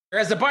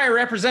As a buyer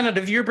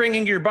representative, you're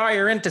bringing your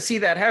buyer in to see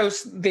that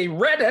house. They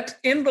read it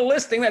in the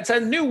listing that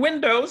says new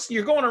windows.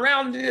 You're going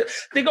around.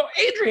 They go,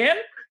 Adrian,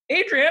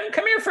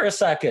 come here for a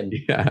second.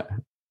 Yeah.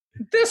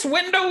 This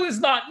window is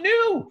not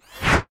new.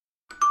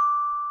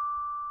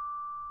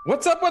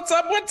 What's up?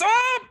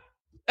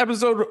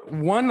 Episode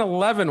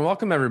 111.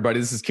 Welcome, everybody.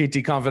 This is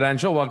KT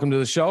Confidential. Welcome to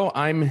the show.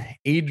 I'm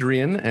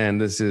Adrian,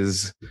 and this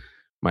is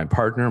my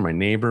partner, my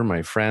neighbor,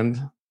 my friend,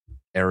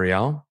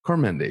 Ariel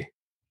Cormendi.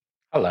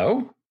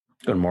 Hello.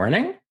 Good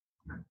morning.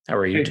 How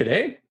are you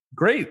today?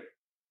 Great.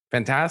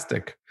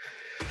 Fantastic.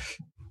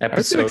 Episode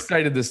I'm so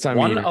excited this time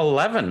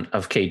 111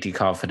 of KT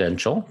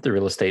Confidential, the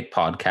real estate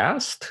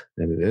podcast.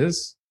 And it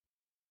is.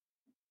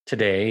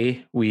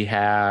 Today, we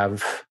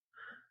have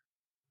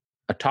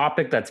a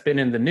topic that's been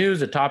in the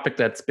news, a topic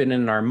that's been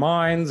in our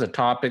minds, a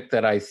topic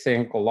that I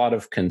think a lot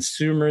of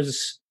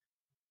consumers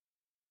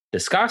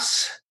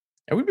discuss.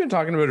 And we've been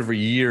talking about it for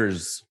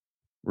years,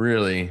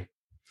 really,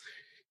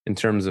 in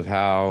terms of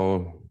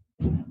how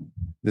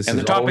this and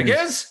is.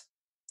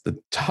 The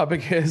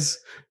topic is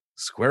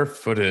square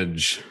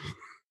footage.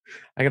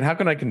 How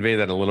can I convey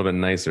that a little bit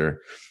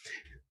nicer?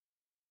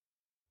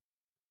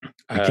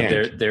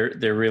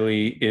 There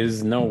really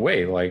is no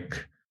way.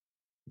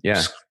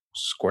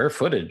 Square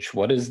footage.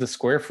 What is the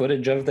square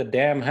footage of the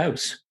damn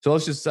house? So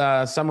let's just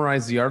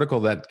summarize the article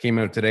that came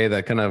out today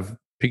that kind of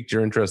piqued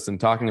your interest in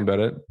talking about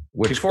it.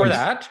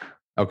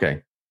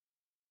 Okay.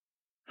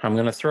 I'm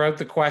going to throw out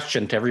the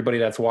question to everybody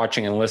that's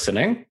watching and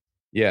listening.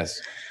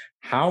 Yes.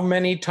 How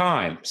many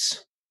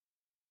times,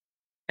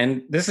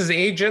 and this is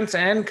agents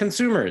and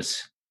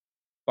consumers,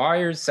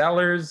 buyers,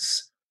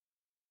 sellers,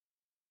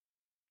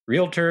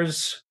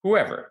 realtors,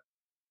 whoever,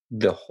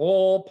 the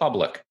whole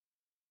public,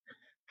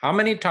 how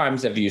many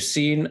times have you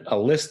seen a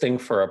listing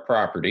for a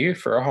property,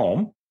 for a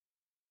home,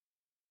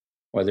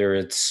 whether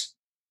it's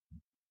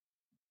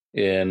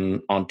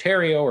in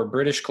Ontario or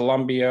British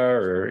Columbia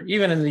or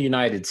even in the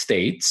United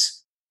States,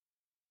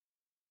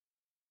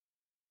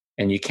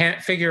 and you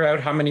can't figure out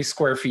how many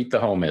square feet the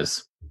home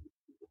is?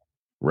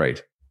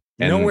 Right.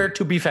 And nowhere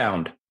to be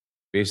found.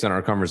 Based on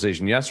our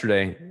conversation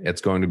yesterday,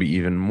 it's going to be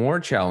even more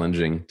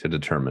challenging to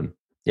determine.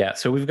 Yeah,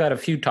 so we've got a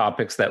few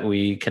topics that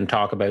we can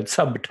talk about,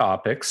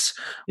 subtopics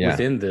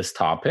within this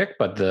topic,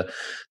 but the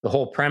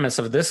whole premise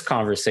of this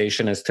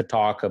conversation is to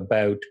talk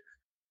about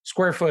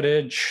square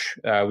footage.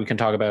 We can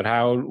talk about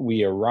how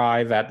we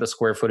arrive at the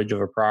square footage of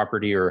a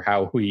property, or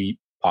how we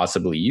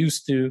possibly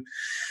used to,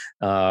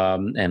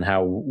 and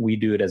how we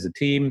do it as a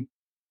team.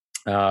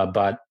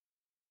 But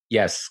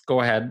yes,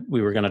 go ahead.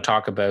 We were going to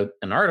talk about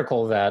an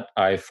article that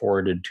I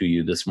forwarded to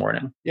you this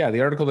morning. Yeah, the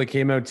article that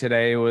came out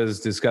today was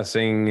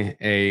discussing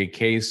a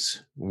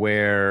case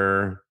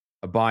where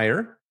a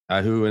buyer,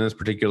 who in this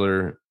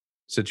particular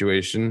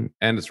situation,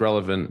 and it's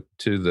relevant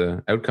to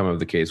the outcome of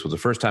the case, was a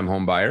first-time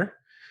home buyer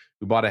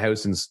who bought a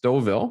house in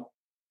Stouffville.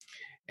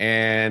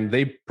 And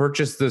they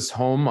purchased this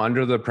home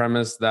under the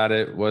premise that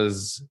it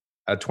was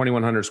a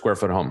 2,100 square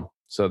foot home.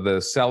 So the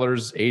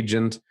seller's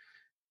agent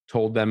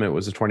told them it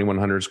was a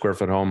 2,100 square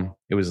foot home.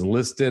 It was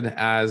listed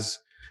as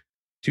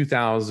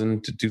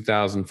 2,000 to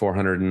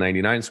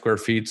 2,499 square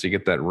feet. So you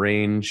get that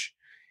range.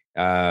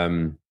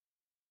 And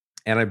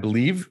I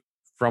believe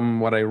from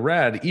what I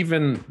read,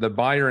 even the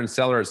buyer and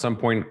seller at some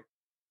point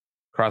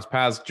crossed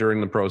paths during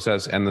the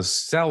process, and the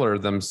seller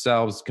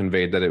themselves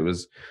conveyed that it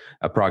was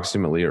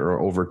approximately or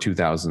over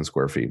 2,000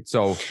 square feet.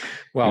 So,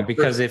 well,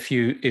 because if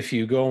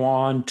you go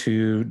on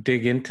to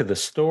dig into the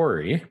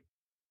story,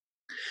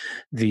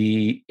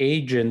 the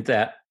agent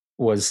that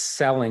was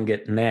selling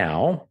it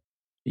now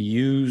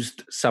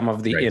used some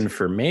of the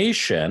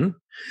information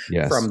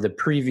from the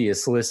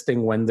previous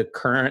listing when the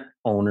current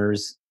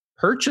owners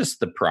purchased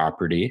the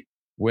property.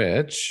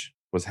 Which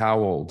was how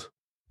old?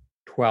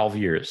 12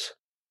 years.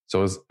 So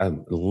it was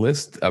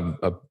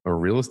a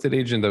real estate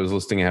agent that was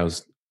listing a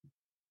house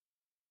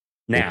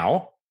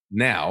now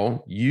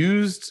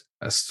used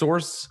a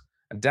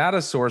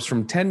data source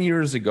from 10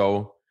 years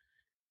ago.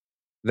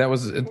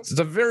 It's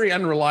a very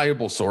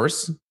unreliable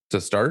source to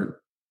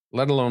start,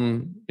 let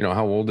alone,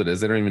 how old it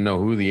is. They don't even know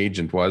who the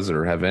agent was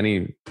or have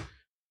any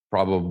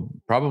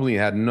probably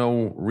had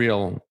no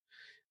real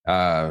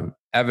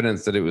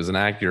evidence that it was an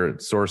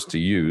accurate source to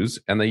use.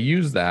 And they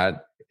used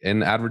that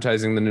in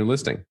advertising the new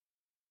listing.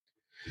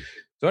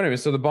 So anyway,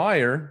 so the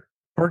buyer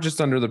purchased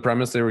under the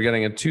premise they were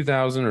getting a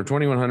 2,000 or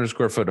 2,100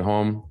 square foot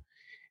home.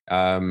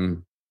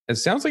 It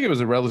sounds like it was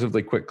a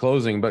relatively quick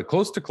closing, but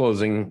close to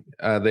closing,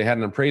 they had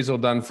an appraisal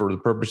done for the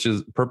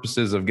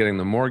purposes of getting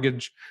the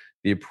mortgage.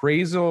 The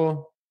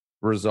appraisal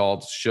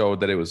results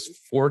showed that it was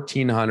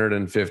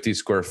 1,450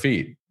 square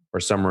feet or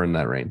somewhere in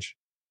that range.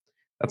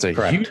 That's a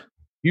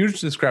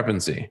huge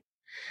discrepancy.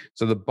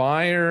 So the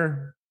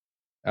buyer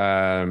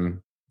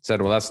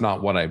said, well, that's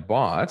not what I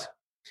bought.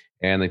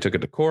 And they took it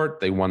to court.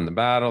 They won the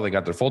battle. They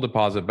got their full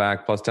deposit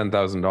back plus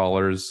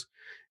 $10,000.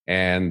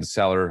 And the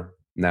seller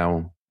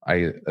now,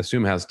 I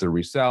assume, has to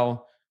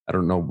resell. I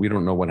don't know. We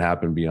don't know what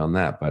happened beyond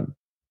that. But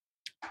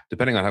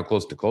depending on how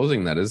close to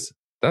closing that is,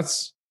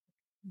 that's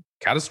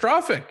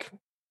catastrophic.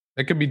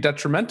 it could be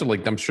detrimental.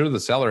 Like I'm sure the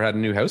seller had a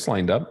new house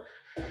lined up.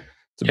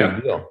 It's a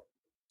big deal.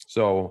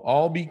 So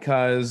all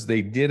because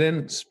they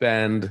didn't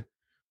spend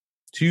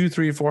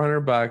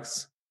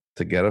 $200-$400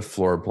 to get a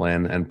floor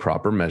plan and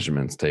proper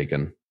measurements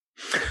taken.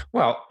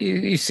 Well,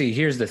 you see,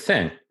 here's the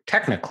thing.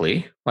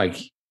 Technically, like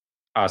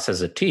us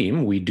as a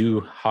team, we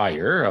do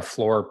hire a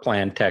floor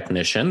plan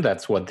technician.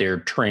 That's what they're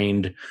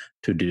trained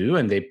to do.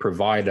 And they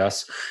provide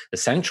us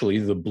essentially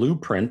the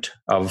blueprint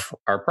of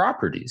our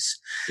properties.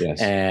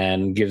 Yes.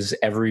 And gives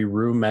every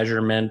room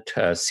measurement,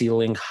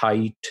 ceiling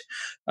height,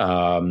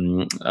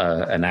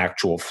 an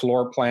actual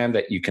floor plan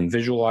that you can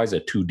visualize,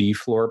 a 2D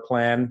floor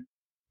plan.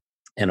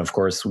 And of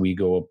course, we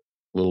go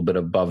a little bit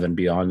above and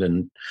beyond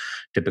and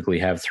typically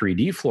have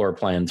 3D floor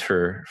plans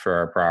for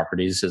our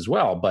properties as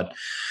well. But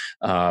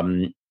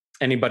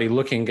anybody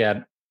looking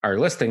at our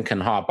listing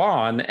can hop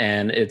on,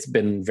 and it's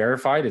been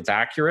verified, it's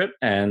accurate,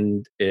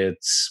 and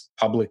it's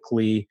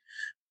publicly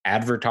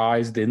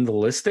advertised in the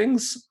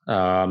listings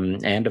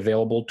and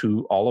available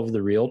to all of the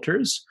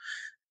realtors.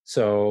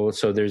 So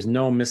there's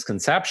no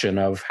misconception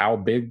of how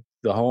big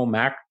the home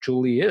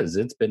actually is.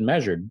 It's been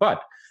measured.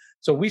 But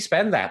so we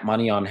spend that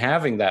money on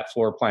having that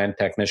floor plan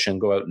technician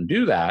go out and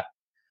do that.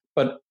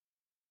 But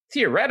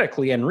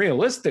theoretically and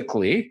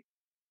realistically,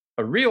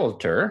 a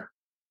realtor,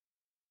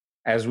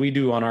 as we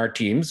do on our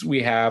teams,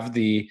 we have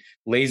the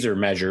laser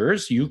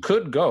measures. You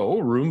could go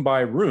room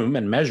by room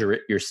and measure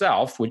it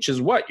yourself, which is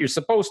what you're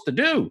supposed to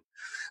do.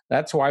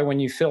 That's why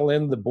when you fill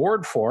in the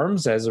board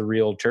forms as a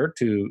realtor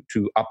to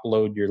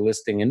upload your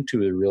listing into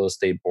the real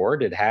estate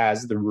board, it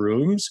has the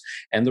rooms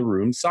and the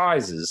room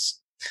sizes.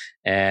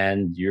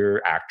 And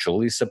you're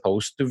actually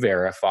supposed to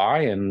verify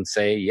and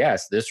say,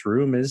 yes, this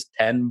room is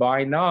 10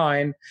 by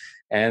 9,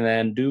 and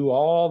then do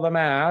all the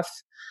math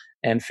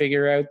and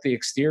figure out the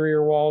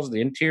exterior walls, the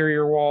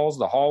interior walls,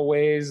 the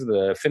hallways,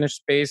 the finished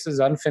spaces,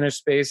 unfinished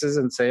spaces,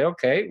 and say,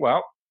 okay,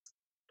 well,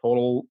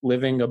 total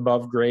living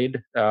above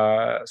grade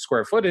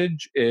square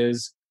footage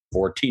is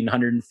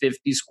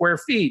 1,450 square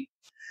feet.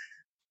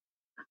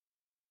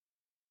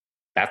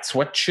 That's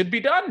what should be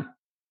done.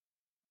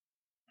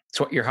 It's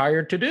what you're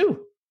hired to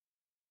do.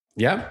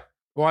 Yeah.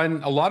 Well,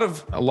 and a lot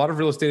of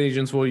real estate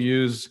agents will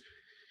use,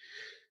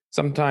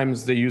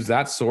 sometimes they use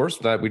that source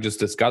that we just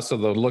discussed. So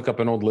they'll look up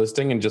an old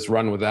listing and just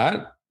run with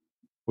that,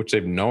 which they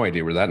have no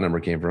idea where that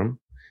number came from.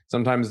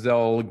 Sometimes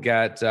they'll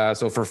get,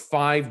 so for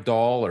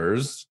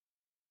 $5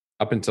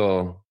 up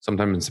until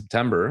sometime in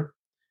September,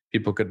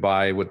 people could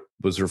buy what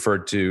was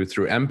referred to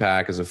through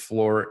MPAC as a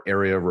floor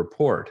area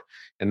report.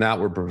 And that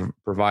would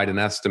provide an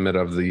estimate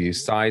of the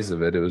size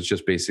of it. It was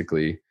just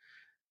basically,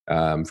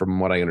 from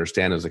what I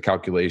understand, is a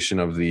calculation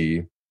of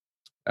the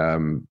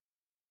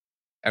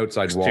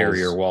outside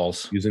exterior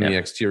walls, using the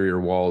exterior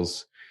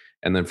walls,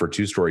 and then for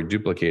 2-story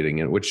duplicating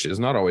it, which is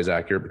not always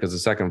accurate because the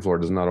second floor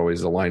does not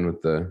always align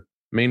with the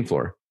main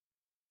floor.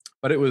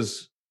 But it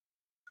was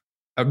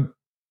a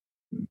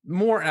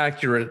more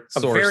accurate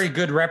source. A very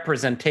good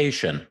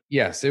representation.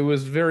 Yes, it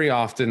was very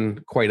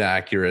often quite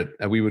accurate.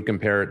 We would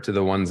compare it to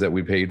the ones that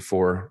we paid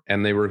for,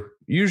 and they were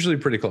usually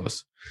pretty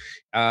close.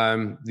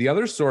 The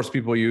other source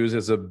people use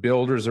is a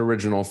builder's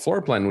original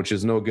floor plan, which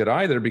is no good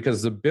either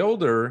because the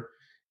builder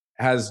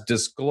has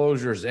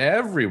disclosures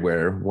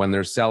everywhere when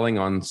they're selling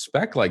on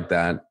spec like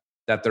that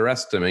they're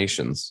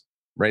estimations,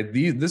 right?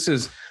 This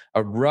is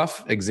a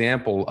rough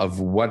example of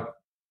what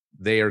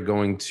they are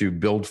going to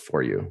build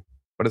for you.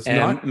 But it's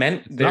not.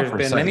 There have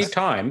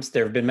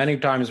been many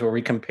times where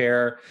we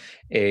compare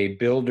a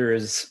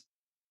builder's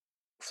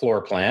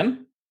floor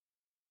plan,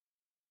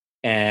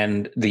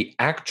 and the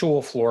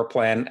actual floor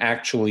plan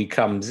actually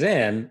comes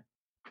in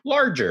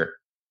larger,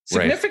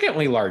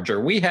 significantly larger.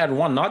 We had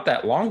one not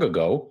that long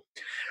ago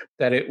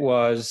that it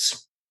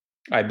was,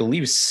 I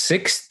believe,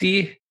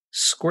 60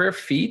 square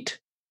feet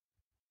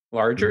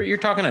larger. You're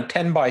talking a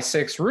 10 by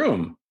 6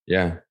 room.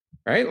 Yeah.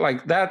 Right?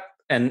 Like that.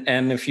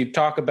 And if you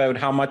talk about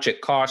how much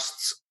it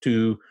costs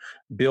to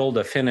build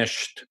a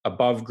finished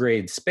above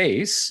grade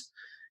space,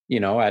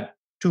 at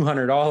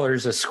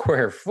 $200 a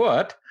square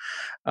foot,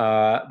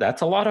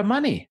 that's a lot of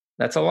money.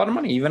 That's a lot of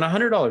money. Even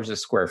 $100 a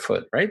square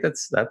foot, right?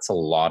 That's a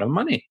lot of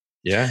money.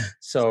 Yeah.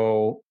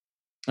 So,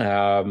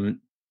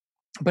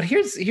 but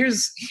here's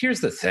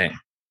the thing.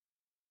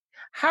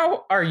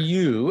 How are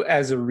you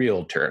as a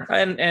realtor?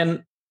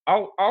 And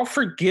I'll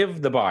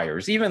forgive the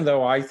buyers, even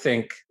though I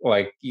think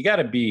like you got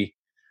to be,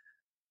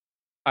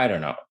 I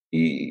don't know,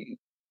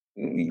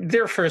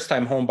 they're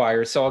first-time home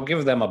buyers, so I'll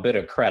give them a bit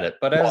of credit.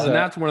 But and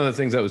that's one of the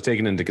things that was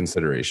taken into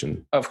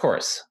consideration. Of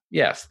course,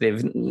 yes, they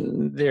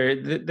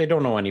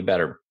don't know any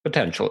better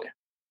potentially.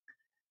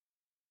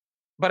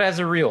 But as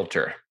a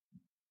realtor,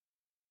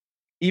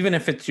 even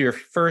if it's your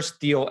first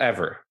deal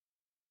ever,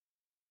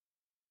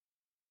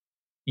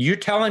 you're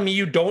telling me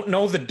you don't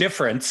know the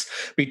difference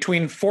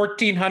between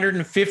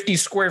 1,450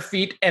 square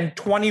feet and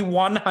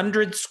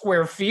 2,100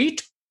 square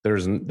feet?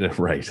 There's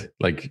right,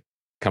 like.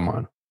 Come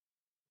on.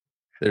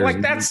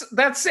 Like that's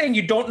saying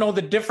you don't know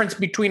the difference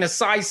between a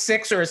size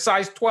 6 or a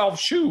size 12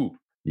 shoe.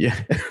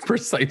 Yeah,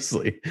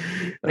 precisely.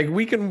 Like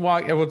we can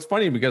walk. And what's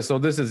funny because so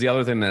this is the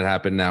other thing that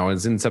happened now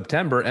is in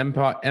September,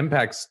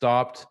 MPAC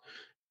stopped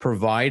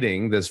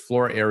providing this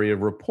floor area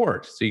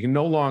report. So you can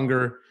no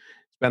longer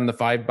spend the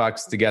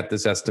 $5 to get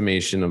this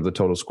estimation of the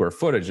total square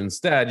footage.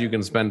 Instead, you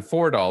can spend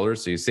 $4,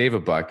 so you save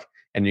 $1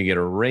 and you get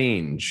a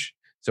range.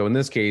 So in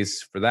this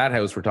case, for that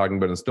house we're talking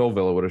about in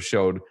Stouffville, it would have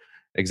showed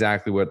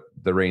exactly what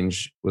the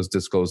range was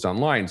disclosed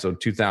online. So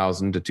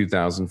 2,000 to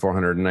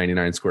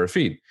 2,499 square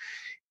feet.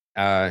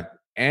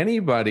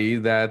 Anybody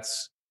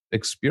that's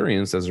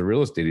experienced as a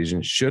real estate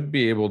agent should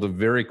be able to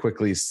very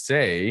quickly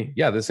say,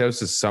 yeah, this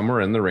house is somewhere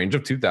in the range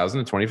of 2,000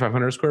 to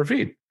 2,500 square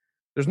feet.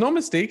 There's no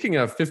mistaking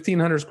a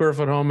 1,500 square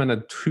foot home and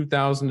a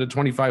 2,000 to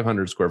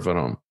 2,500 square foot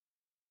home.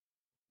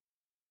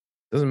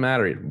 Doesn't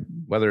matter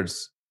whether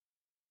it's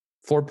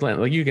floor plan,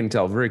 like you can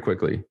tell very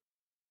quickly.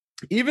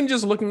 Even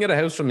just looking at a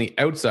house from the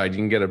outside, you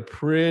can get a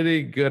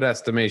pretty good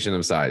estimation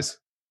of size.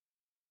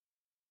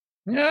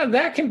 Yeah,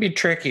 that can be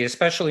tricky,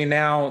 especially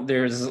now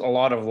there's a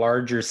lot of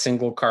larger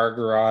single car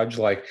garage.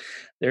 Like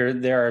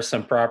there are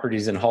some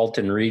properties in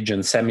Halton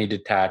region,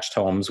 semi-detached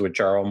homes,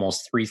 which are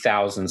almost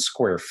 3,000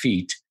 square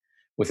feet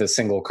with a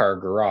single car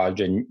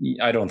garage. And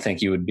I don't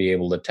think you would be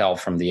able to tell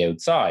from the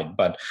outside.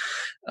 But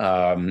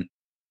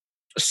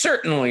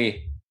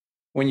certainly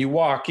when you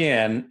walk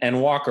in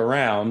and walk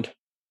around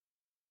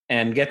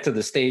and get to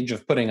the stage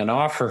of putting an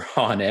offer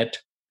on it,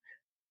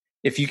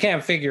 if you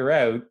can't figure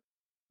out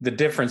the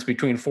difference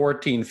between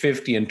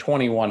 1,450 and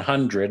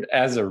 2,100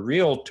 as a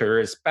realtor,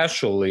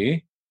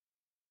 especially,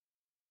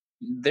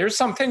 there's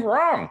something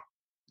wrong.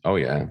 Oh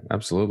yeah,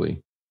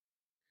 absolutely.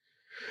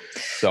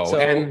 So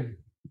and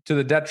to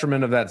the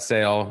detriment of that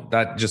sale,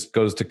 that just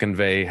goes to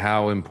convey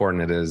how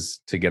important it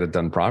is to get it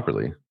done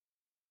properly.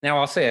 Now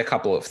I'll say a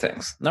couple of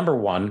things. Number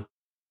one,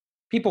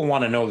 people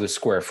want to know the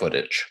square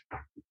footage.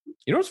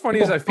 You know what's funny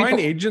is I find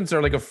agents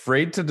are like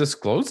afraid to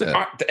disclose it.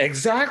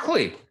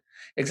 Exactly.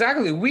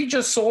 We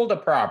just sold a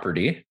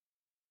property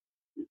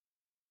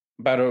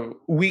about a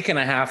week and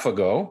a half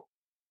ago,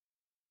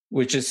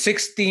 which is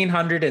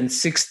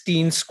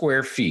 1,616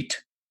 square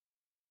feet.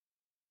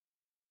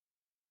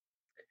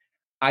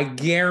 I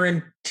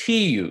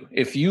guarantee you,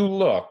 if you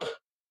look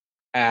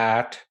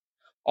at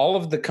all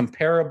of the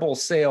comparable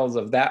sales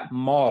of that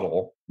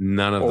model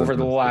over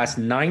the last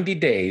 90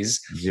 days,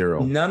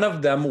 zero. None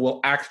of them will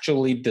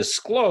actually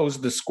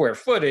disclose the square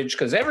footage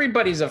because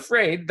everybody's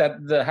afraid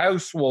that the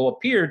house will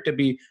appear to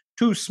be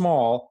too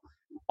small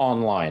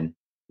online.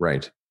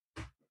 Right.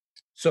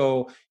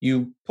 So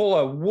you pull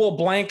a wool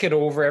blanket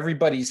over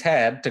everybody's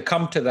head to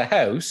come to the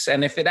house.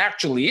 And if it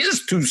actually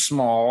is too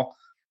small,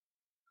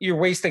 you're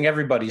wasting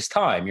everybody's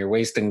time. You're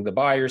wasting the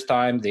buyer's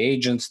time, the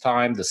agent's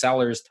time, the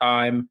seller's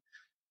time,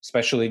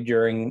 especially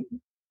during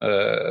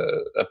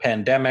a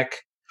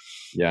pandemic.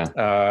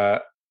 Yeah.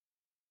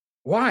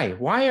 Why?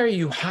 Why are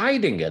you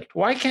hiding it?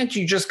 Why can't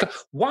you just?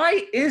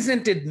 Why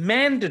isn't it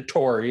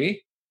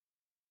mandatory?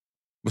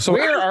 So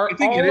I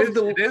think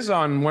it is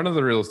on one of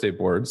the real estate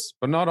boards,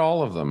 but not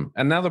all of them.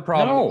 And now the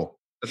problem is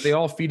that they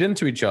all feed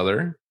into each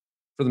other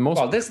for the most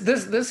part.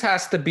 This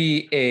has to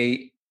be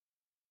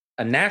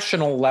a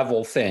national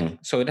level thing.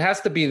 So it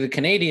has to be the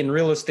Canadian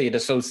Real Estate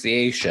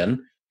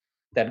Association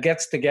that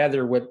gets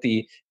together with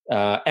the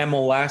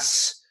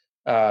MLS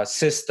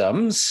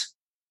systems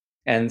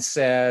and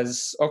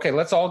says, okay,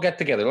 let's all get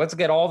together. Let's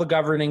get all the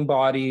governing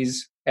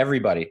bodies,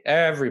 everybody,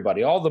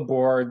 all the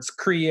boards,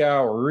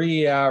 CREA,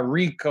 RIA,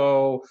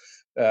 RICO,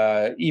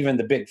 even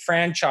the big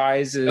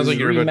franchises, like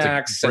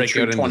RE/MAX,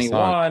 Century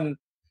 21.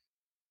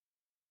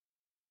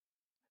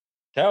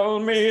 Tell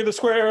me the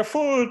square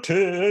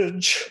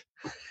footage.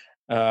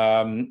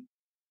 Get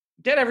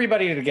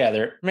everybody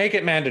together, make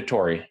it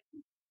mandatory.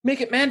 Make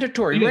it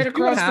mandatory right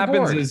across the board.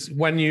 What happens is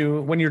when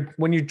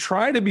you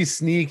try to be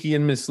sneaky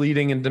and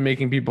misleading into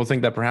making people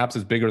think that perhaps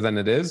it's bigger than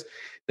it is,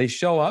 they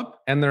show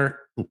up and they're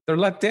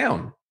let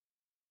down.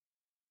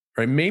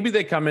 Right? Maybe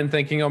they come in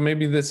thinking,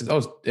 maybe this is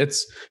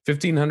it's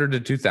 1,500 to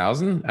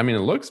 2,000. I mean,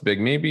 it looks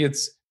big. Maybe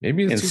it's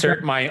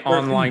insert my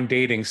online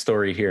dating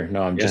story here.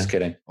 No, I'm just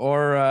kidding.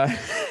 Or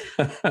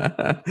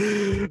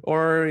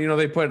or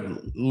they put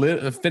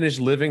finished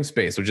living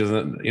space, which is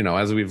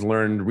as we've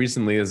learned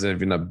recently is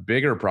even a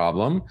bigger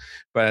problem.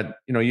 But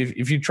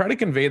if you try to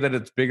convey that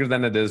it's bigger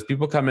than it is,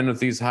 people come in with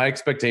these high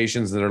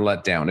expectations that are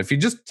let down. If you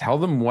just tell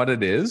them what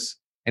it is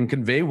and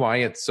convey why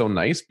it's so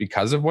nice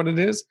because of what it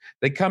is,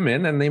 they come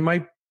in and they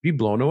might be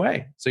blown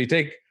away. So you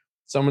take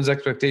someone's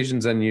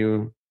expectations and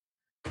you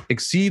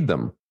exceed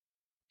them.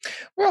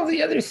 Well,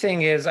 the other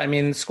thing is,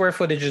 square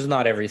footage is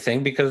not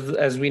everything because,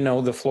 as we know,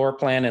 the floor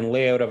plan and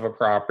layout of a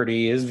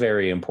property is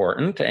very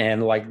important.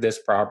 And like this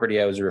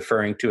property I was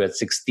referring to at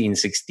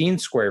 1,616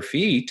 square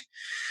feet,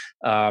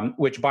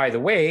 which, by the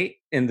way,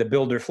 in the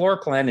builder floor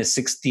plan is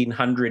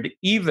 1,600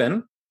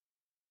 even.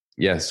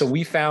 Yes. So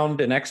we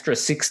found an extra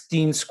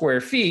 16 square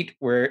feet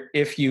where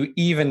if you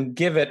even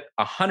give it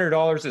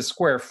 $100 a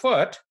square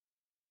foot,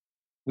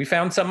 we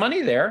found some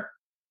money there,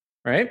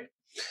 right?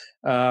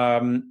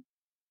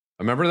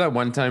 Remember that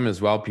one time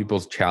as well, people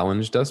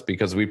challenged us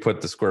because we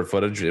put the square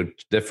footage,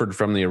 it differed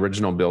from the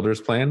original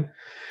builder's plan.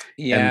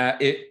 Yeah,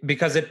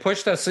 because it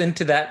pushed us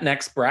into that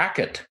next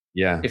bracket.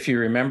 Yeah. If you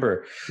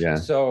remember. Yeah.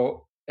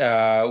 So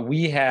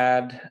we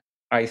had,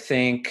 I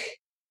think,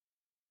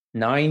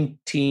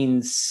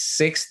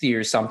 1960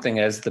 or something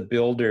as the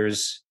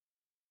builder's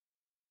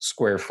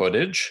square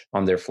footage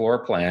on their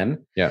floor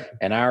plan. Yeah.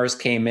 And ours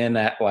came in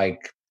at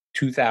like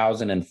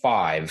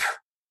 2005.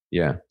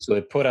 Yeah. So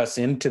it put us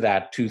into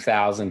that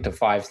 $2,000 to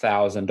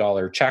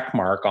 $5,000 check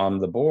mark on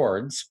the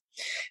boards.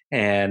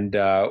 And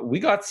we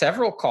got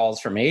several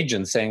calls from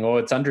agents saying, oh,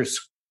 it's under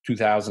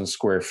 2,000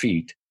 square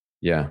feet.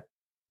 Yeah.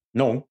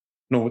 No,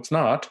 it's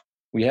not.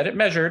 We had it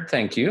measured.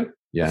 Thank you.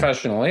 Yeah.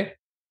 Professionally.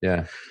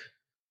 Yeah.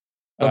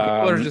 Well,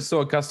 people are just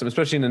so accustomed,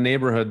 especially in a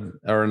neighborhood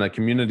or in a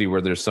community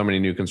where there's so many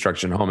new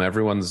construction home.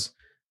 Everyone's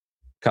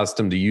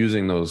accustomed to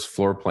using those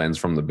floor plans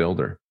from the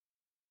builder.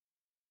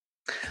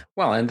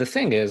 Well, and the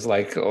thing is,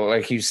 like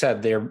you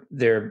said,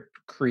 they're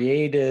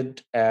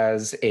created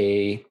as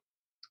a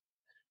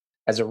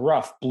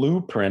rough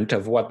blueprint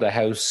of what the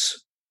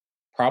house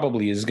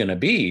probably is going to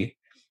be.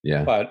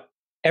 Yeah. But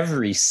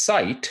every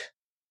site,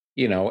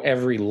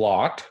 every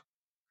lot,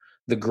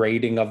 the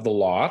grading of the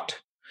lot,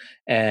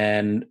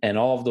 and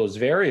all of those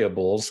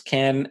variables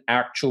can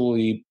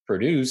actually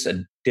produce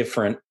a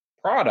different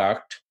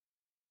product,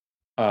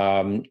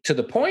 to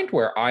the point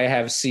where I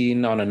have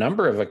seen on a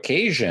number of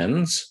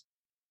occasions,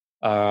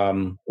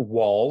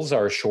 walls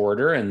are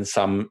shorter in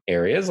some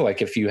areas.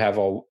 Like if you have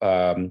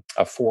a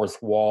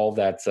fourth wall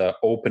that's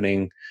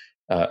opening,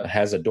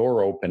 has a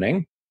door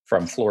opening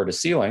from floor to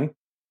ceiling,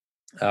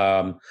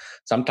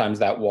 sometimes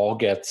that wall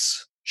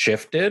gets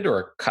shifted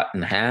or cut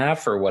in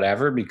half or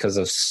whatever because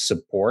of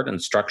support and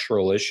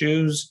structural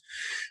issues.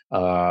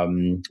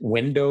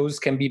 Windows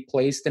can be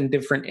placed in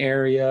different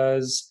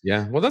areas.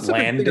 Yeah. Well, that's the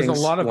big thing, is a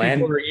lot of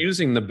people are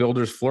using the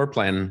builder's floor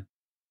plan.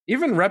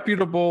 Even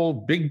reputable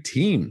big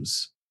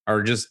teams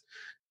are just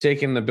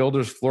taking the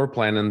builder's floor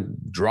plan and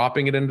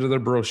dropping it into their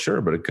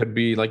brochure. But it could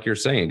be, like you're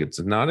saying, it's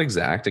not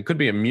exact. It could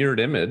be a mirrored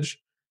image.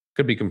 It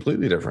could be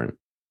completely different.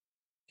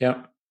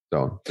 Yeah.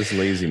 So just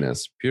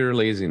laziness, pure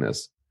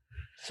laziness.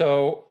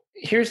 So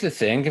here's the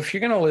thing. If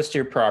you're going to list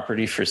your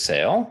property for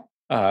sale,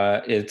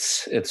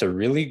 it's a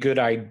really good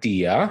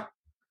idea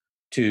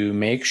to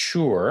make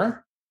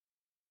sure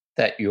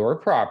that your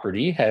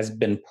property has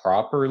been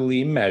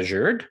properly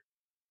measured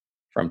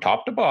from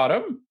top to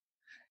bottom,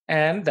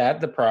 and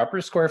that the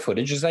proper square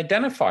footage is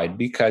identified,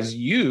 because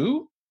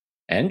you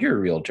and your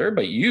realtor,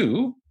 but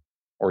you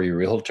or your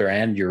realtor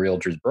and your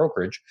realtor's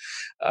brokerage,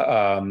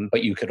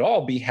 but you could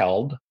all be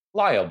held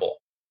liable.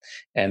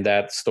 And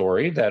that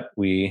story that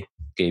we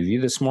gave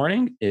you this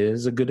morning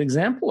is a good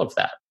example of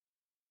that.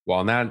 Well,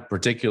 and that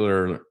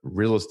particular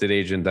real estate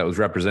agent that was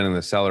representing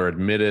the seller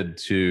admitted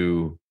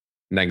to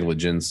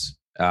negligence.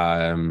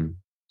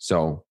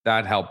 So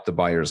that helped the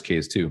buyer's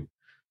case too.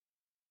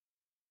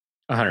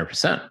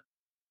 100%.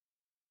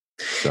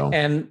 So,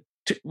 and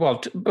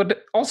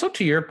but also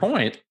to your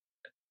point,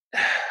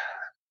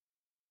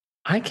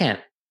 I can't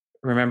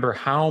remember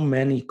how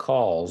many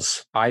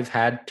calls I've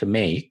had to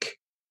make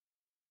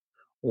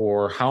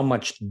or how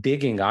much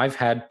digging I've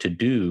had to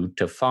do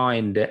to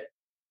find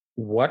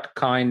what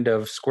kind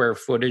of square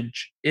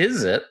footage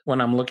is it when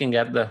I'm looking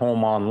at the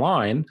home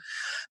online,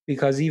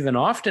 because even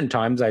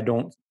oftentimes I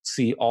don't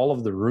see all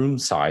of the room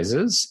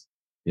sizes.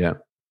 Yeah.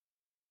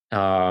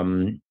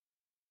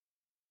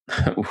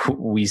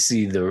 We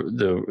see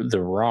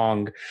the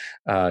wrong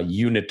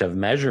unit of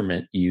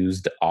measurement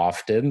used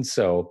often.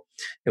 So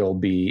it'll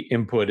be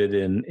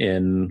inputted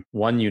in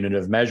one unit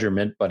of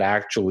measurement, but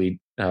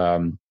actually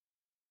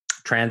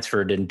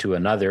transferred into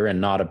another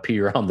and not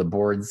appear on the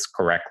boards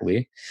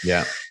correctly.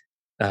 Yeah.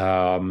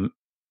 But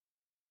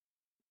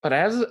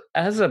as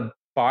a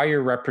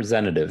buyer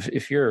representative,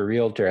 if you're a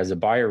realtor, as a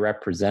buyer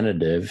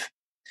representative,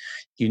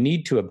 you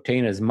need to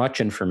obtain as much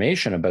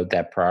information about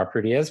that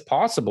property as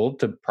possible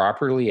to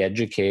properly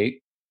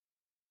educate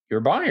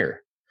your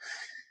buyer.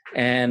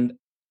 And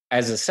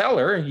as a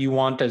seller, you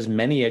want as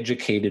many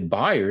educated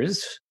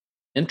buyers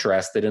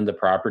interested in the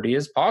property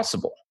as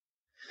possible.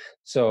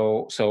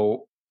 So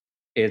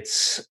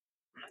it's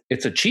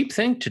a cheap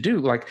thing to do.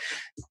 Like,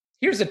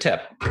 here's a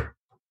tip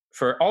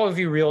for all of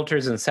you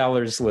realtors and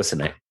sellers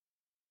listening.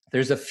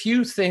 There's a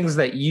few things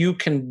that you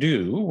can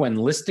do when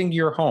listing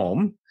your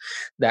home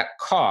that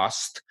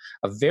cost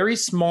a very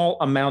small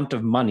amount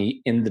of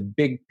money in the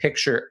big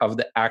picture of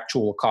the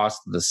actual cost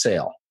of the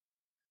sale.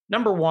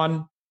 Number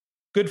one,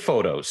 good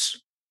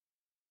photos.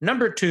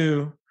 Number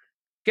two,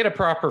 get a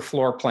proper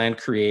floor plan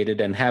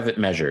created and have it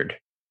measured.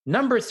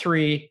 Number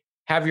three,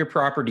 have your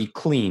property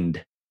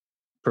cleaned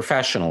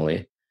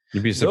professionally.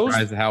 You'd be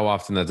surprised how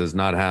often that does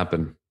not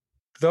happen.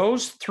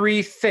 Those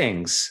three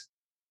things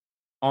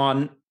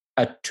on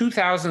a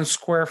 2,000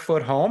 square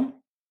foot home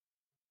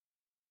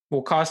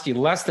will cost you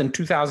less than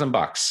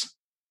 $2,000.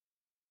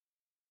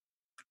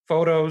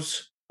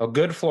 Photos, a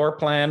good floor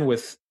plan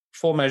with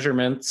full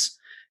measurements,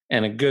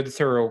 and a good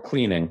thorough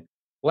cleaning.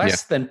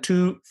 Less than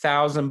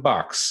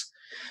 $2,000.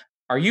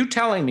 Are you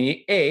telling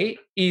me, A,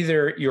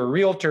 either your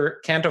realtor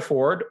can't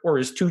afford or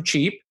is too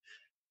cheap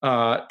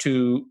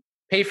to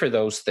pay for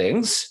those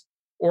things,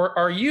 or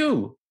are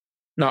you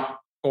not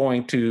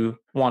going to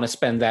want to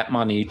spend that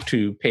money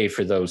to pay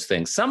for those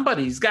things?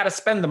 Somebody's got to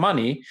spend the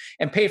money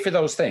and pay for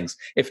those things.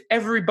 If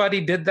everybody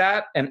did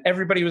that and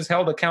everybody was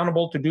held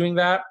accountable to doing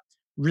that,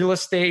 real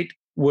estate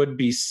would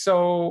be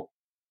so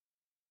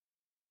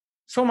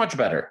much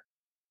better.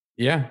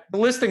 Yeah. The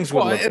listings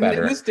would look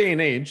better. In this day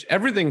and age,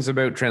 everything's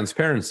about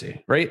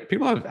transparency, right?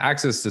 People have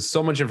access to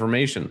so much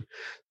information.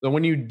 So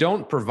when you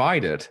don't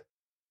provide it,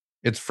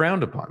 it's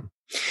frowned upon.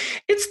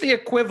 It's the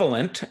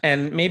equivalent,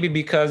 and maybe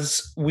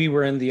because we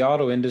were in the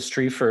auto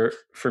industry for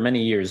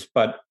many years,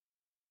 but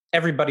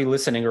everybody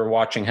listening or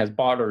watching has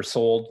bought or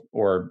sold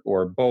or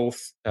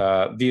both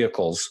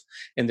vehicles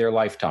in their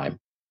lifetime.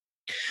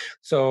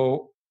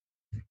 So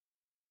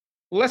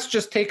let's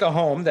just take a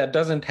home that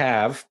doesn't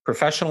have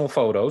professional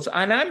photos,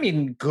 and I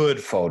mean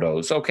good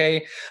photos,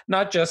 okay?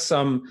 Not just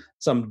some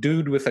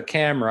dude with a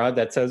camera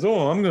that says,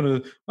 "Oh, I'm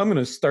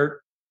gonna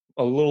start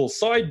a little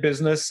side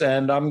business,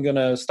 and I'm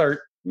gonna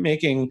start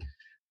making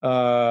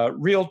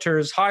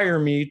realtors hire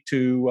me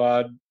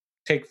to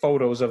take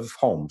photos of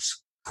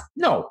homes."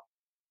 No,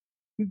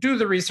 do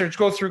the research,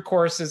 go through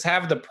courses,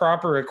 have the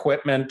proper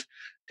equipment,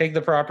 take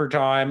the proper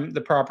time,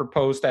 the proper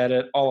post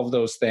edit, all of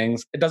those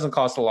things. It doesn't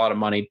cost a lot of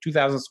money.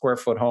 2,000 square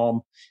foot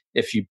home,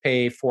 if you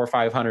pay $400 or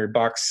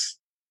 $500,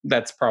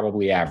 that's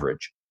probably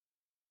average.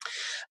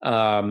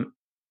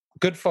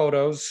 Good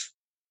photos,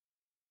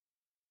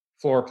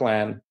 floor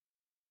plan,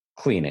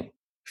 cleaning.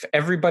 If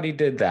everybody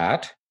did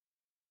that,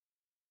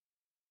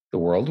 the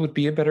world would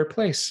be a better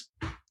place.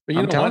 But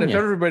you know what? If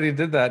everybody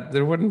did that,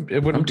 it wouldn't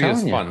be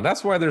as fun.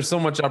 That's why there's so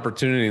much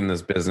opportunity in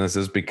this business,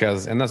 is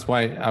because, and that's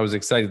why I was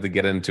excited to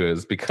get into it,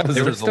 is because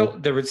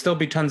there would still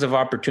be tons of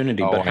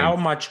opportunity. But how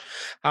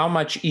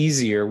much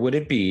easier would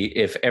it be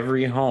if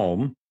every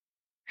home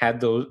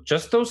had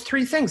just those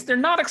three things? They're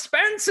not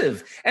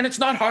expensive, and it's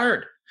not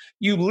hard.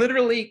 You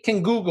literally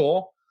can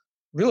Google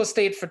real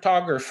estate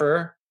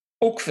photographer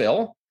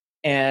Oakville,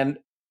 and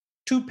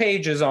 2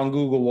 pages on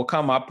Google will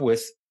come up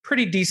with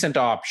pretty decent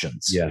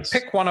options. Yes.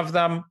 Pick one of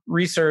them,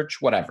 research,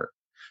 whatever.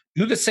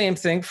 Do the same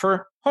thing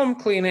for home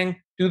cleaning.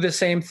 Do the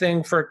same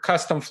thing for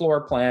custom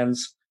floor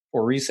plans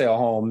for resale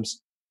homes.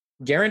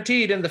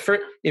 Guaranteed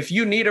if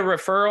you need a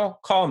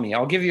referral, call me.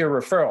 I'll give you a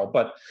referral.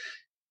 But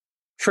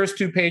first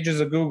 2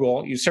 pages of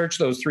Google, you search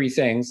those 3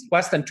 things,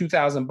 less than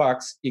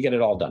 $2,000, you get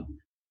it all done.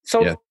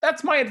 So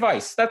That's my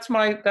advice. That's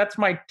my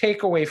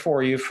takeaway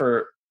for you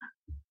for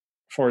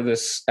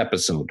this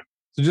episode.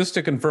 So just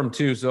to confirm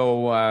too,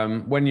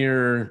 when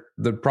you're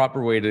the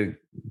proper way to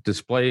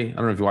display, I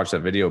don't know if you watched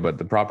that video, but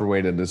the proper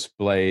way to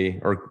display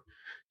or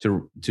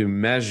to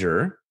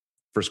measure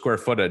for square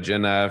footage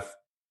in a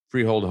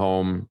freehold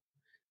home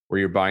where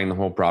you're buying the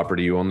whole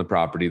property, you own the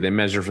property, they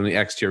measure from the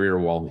exterior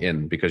wall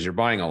in, because you're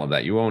buying all of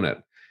that, you own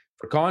it.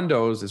 For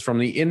condos, it's from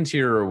the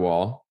interior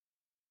wall,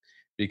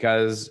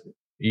 because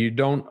you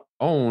don't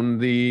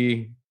own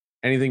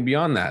anything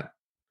beyond that.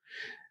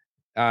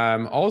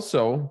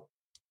 Also,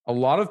 a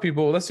lot of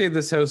people, let's say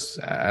this house,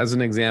 as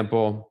an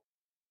example,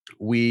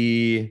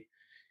 we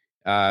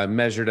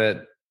measured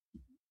at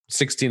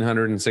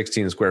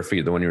 1,616 square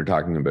feet, the one you were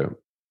talking about.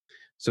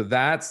 So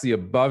that's the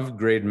above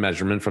grade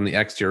measurement from the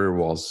exterior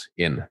walls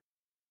in.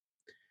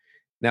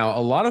 Now,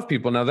 a lot of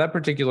people, that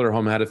particular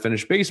home had a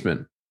finished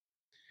basement.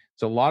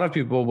 So a lot of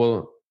people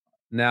will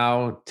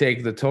now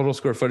take the total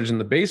square footage in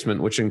the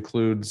basement, which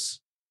includes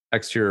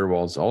exterior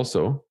walls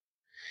also,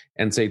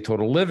 and say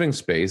total living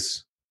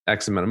space,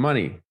 X amount of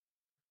money.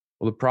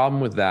 Well, the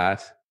problem with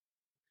that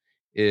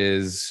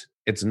is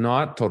it's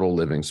not total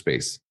living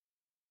space.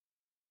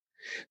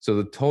 So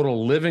the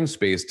total living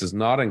space does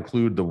not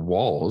include the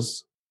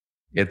walls.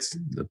 It's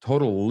the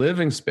total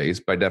living space,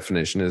 by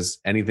definition, is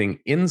anything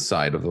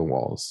inside of the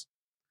walls.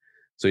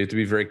 So you have to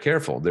be very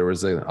careful. There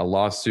was a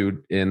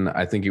lawsuit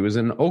I think it was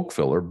in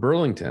Oakville or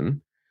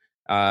Burlington.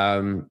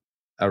 A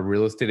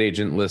real estate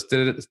agent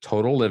listed it as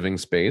total living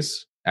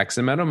space, X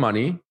amount of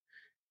money.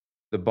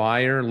 The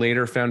buyer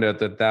later found out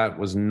that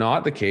was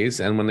not the case.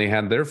 And when they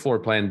had their floor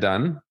plan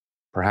done,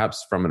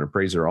 perhaps from an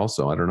appraiser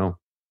also, I don't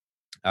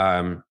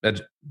know,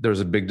 there's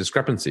a big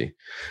discrepancy.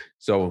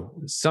 So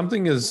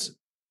something as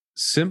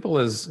simple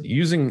as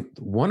using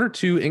 1 or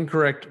 2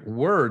 incorrect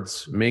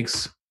words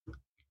makes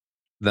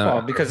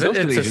because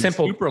it's a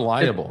simple, super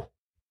liable.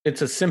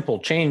 It's a simple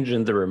change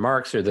in the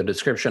remarks or the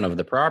description of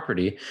the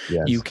property.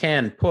 Yes. You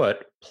can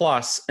put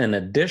plus an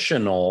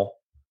additional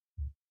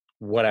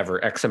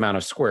whatever X amount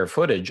of square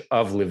footage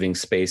of living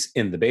space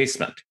in the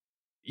basement.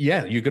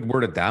 Yeah, you could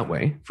word it that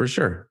way for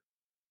sure.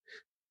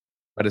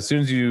 But as soon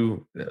as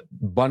you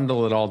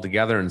bundle it all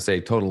together and say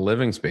total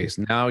living space,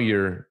 now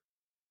you're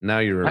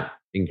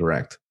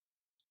incorrect.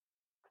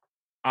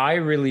 I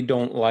really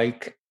don't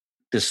like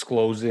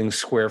disclosing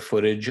square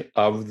footage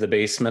of the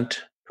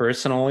basement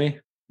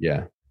personally.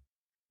 Yeah.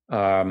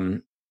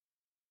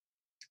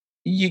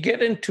 You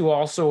get into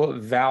also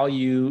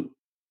value,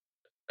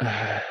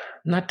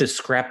 not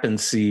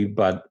discrepancy,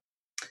 but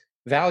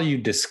value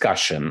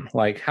discussion.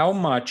 Like, how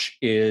much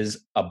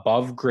is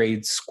above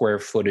grade square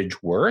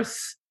footage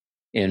worth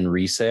in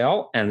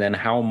resale? And then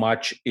how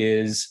much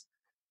is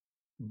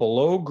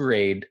below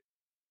grade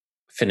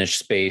finished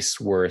space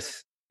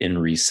worth in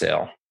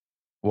resale?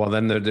 Well,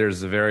 then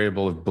there's the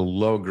variable of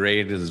below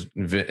grade is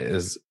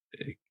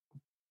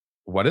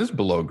what is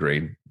below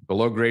grade?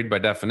 Below grade by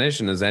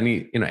definition is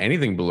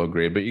anything below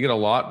grade, but you get a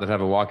lot that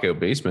have a walkout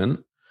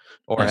basement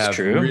or That's have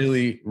true.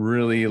 really,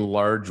 really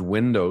large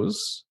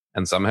windows.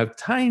 And some have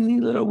tiny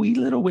wee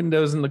little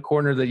windows in the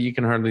corner that you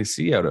can hardly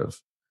see out of.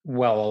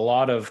 Well, a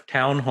lot of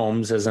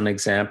townhomes, as an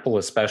example,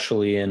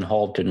 especially in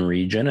Halton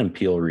region and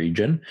Peel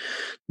region,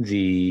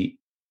 the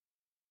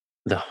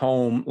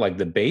home, like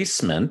the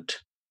basement,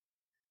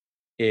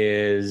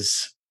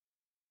 is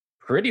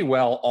pretty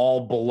well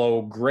all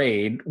below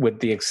grade with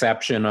the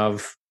exception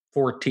of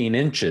 14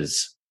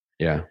 inches.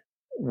 Yeah.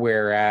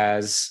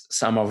 Whereas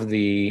some of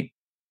the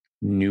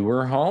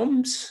newer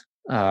homes,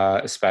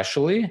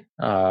 especially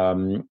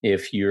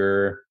if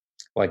you're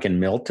like in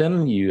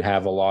Milton, you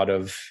have a lot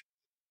of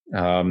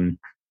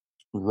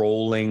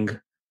rolling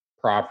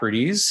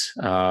properties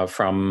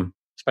from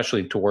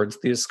especially towards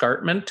the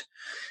escarpment.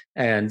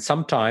 And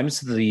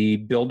sometimes the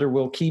builder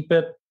will keep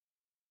it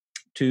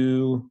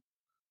to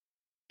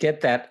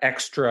get that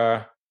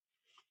extra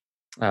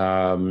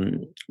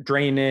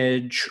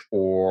drainage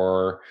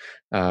or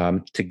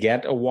to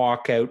get a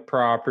walkout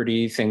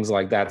property, things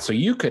like that. So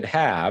you could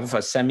have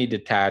a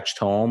semi-detached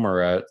home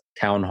or a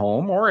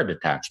townhome or a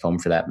detached home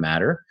for that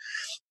matter,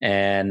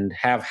 and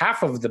have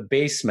half of the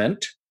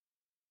basement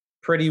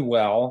pretty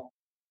well,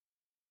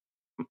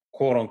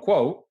 quote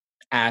unquote,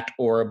 at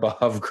or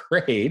above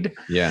grade.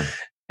 Yeah.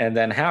 And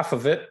then half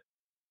of it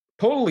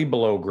totally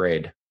below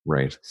grade.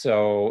 Right.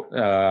 So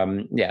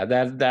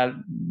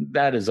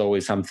that is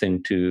always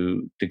something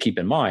to keep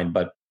in mind.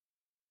 But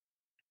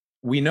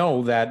we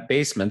know that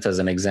basements, as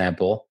an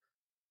example,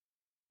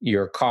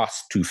 your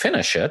cost to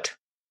finish it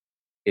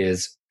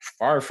is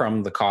far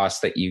from the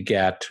cost that you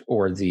get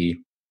or the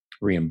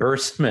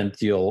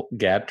reimbursement you'll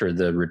get or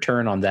the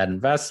return on that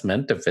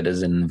investment, if it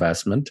is an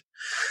investment,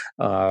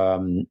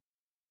 in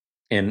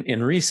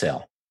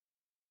resale.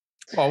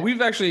 Well,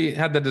 we've actually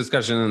had that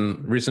discussion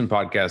in recent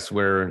podcasts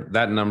where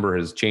that number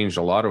has changed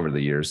a lot over the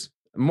years.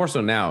 More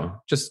so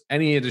now, just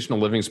any additional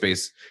living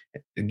space,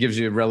 it gives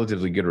you a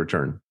relatively good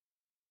return.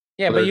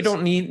 Yeah, but you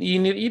don't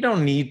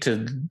need to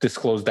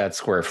disclose that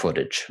square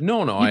footage.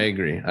 No, I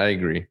agree.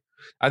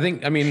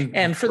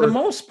 And for the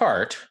most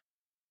part,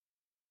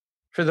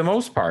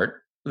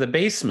 the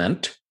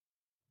basement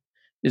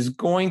is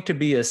going to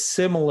be a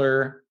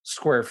similar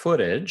square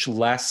footage,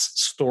 less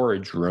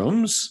storage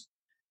rooms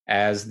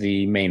as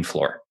the main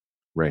floor.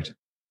 Right.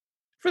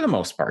 For the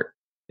most part.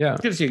 Yeah.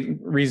 It gives you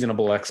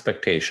reasonable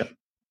expectation.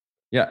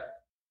 Yeah.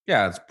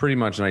 Yeah. It's pretty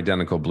much an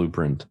identical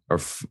blueprint or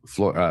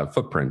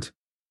footprint.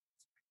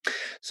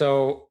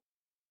 So,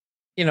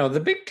 the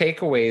big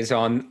takeaways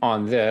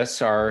on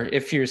this are,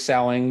 if you're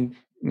selling,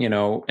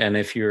 and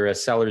if you're a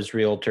seller's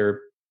realtor,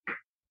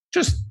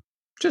 just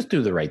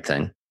do the right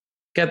thing.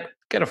 Get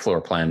a floor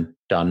plan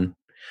done.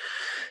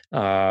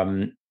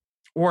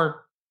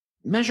 Or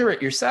measure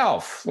it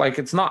yourself. Like,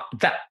 it's not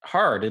that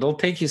hard. It'll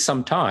take you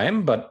some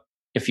time, but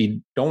if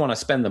you don't want to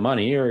spend the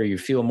money or you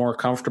feel more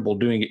comfortable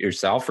doing it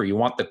yourself or you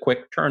want the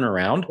quick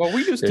turnaround. Well,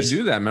 we used to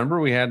do that. Remember,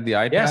 we had the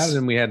iPad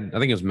and we had, I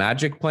think it was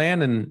Magic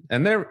Plan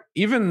and there,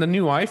 even the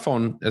new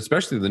iPhone,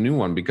 especially the new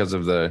one, because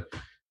of the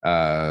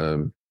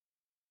cameras.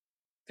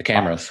 I can't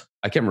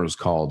remember what it was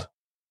called.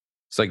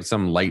 It's like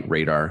some light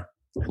radar.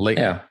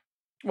 Yeah.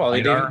 Well,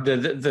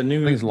 the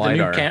new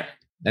LiDAR.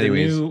 The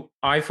new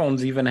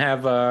iPhones even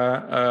have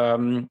a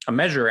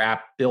measure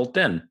app built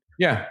in.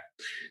 Yeah.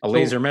 A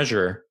laser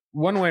measure.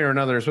 One way or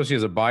another, especially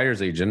as a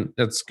buyer's agent,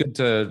 it's good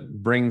to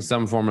bring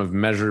some form of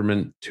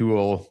measurement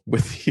tool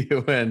with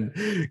you and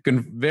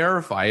can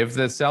verify if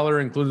the seller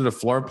included a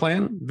floor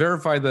plan,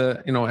 verify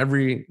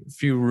every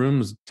few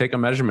rooms, take a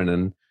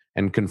measurement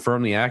and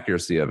confirm the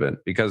accuracy of it.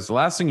 Because the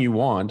last thing you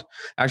want,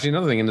 actually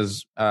another thing in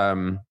this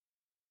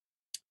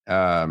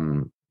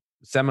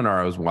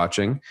seminar I was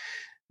watching,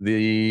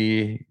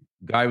 the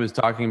guy was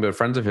talking about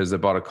friends of his that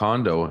bought a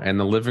condo and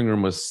the living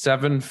room was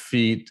 7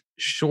 feet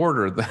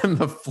shorter than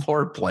the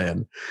floor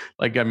plan.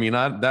 Like, I mean,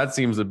 that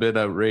seems a bit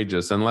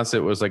outrageous unless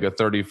it was like a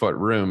 30-foot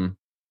room.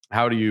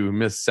 How do you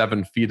miss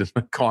 7 feet in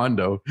the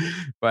condo?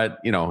 But,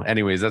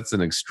 anyways, that's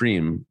an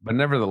extreme. But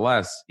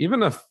nevertheless,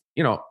 even if,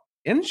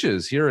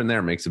 inches here and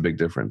there makes a big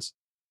difference.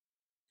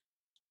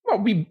 Well,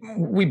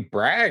 we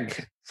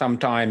brag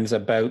sometimes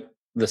about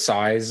the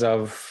size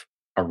of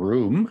a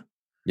room.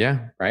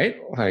 Yeah. Right?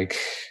 Like,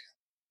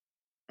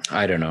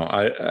 I don't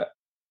know.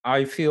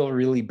 I feel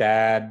really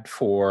bad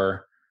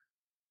for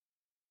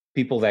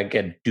people that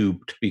get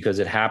duped because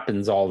it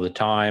happens all the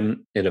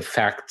time. It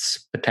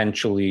affects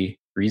potentially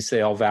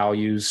resale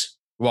values.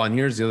 Well, and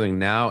here's the other thing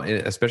now,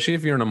 especially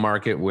if you're in a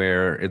market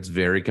where it's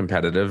very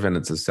competitive and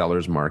it's a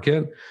seller's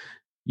market,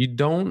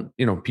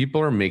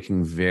 people are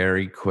making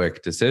very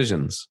quick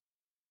decisions.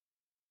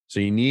 So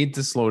you need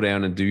to slow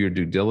down and do your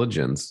due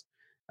diligence.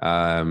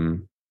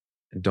 Don't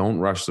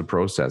rush the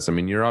process. I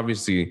mean, you're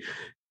obviously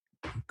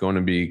going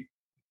to be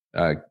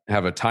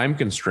have a time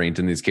constraint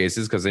in these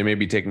cases because they may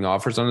be taking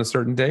offers on a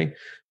certain day.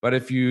 But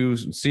if you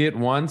see it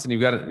once and you've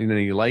got it,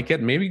 you like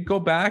it, maybe go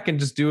back and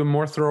just do a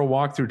more thorough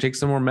walkthrough, take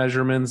some more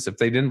measurements. If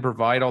they didn't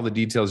provide all the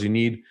details you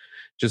need,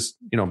 just,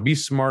 be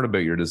smart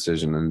about your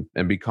decision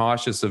and be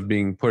cautious of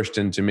being pushed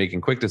into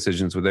making quick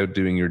decisions without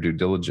doing your due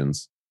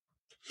diligence.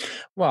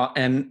 Well,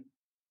 and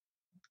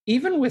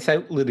even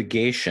without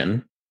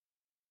litigation,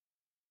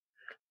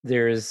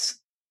 there's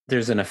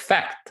an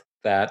effect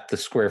that the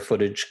square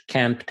footage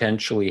can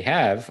potentially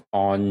have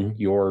on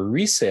your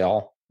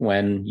resale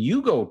when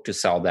you go to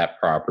sell that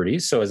property.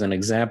 So as an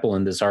example,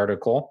 in this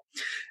article,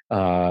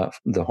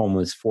 the home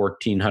was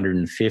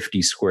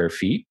 1,450 square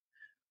feet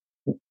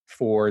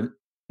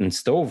in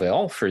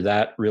Stouffville for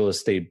that real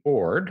estate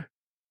board.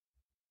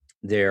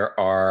 There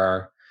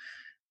are,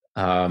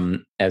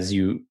 as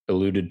you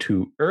alluded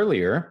to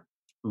earlier,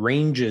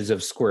 ranges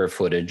of square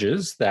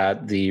footages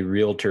that the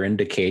realtor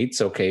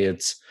indicates, okay,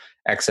 it's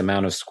X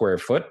amount of square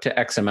foot to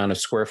X amount of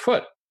square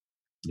foot.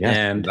 Yeah,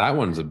 and that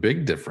one's a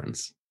big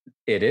difference.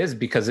 It is,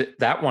 because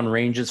that one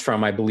ranges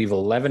from, I believe,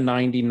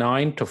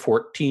 $1,199 to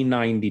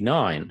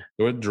 $1,499.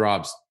 So it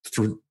drops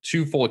through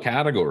 2 full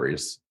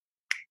categories.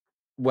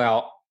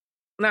 Well,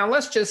 now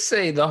let's just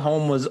say the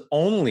home was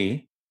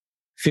only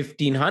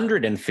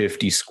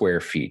 1,550 square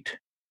feet.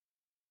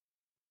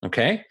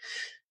 Okay?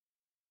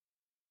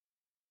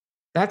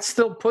 That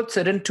still puts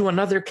it into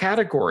another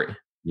category.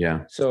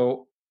 Yeah.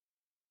 So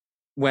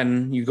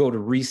when you go to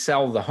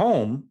resell the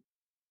home,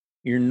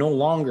 you're no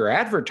longer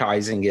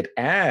advertising it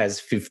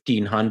as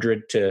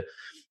 1,500 to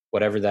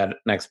whatever that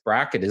next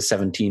bracket is,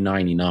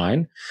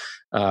 1,799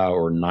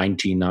 or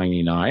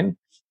 1,999.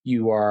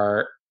 You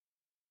are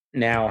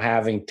now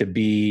having to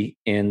be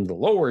in the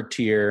lower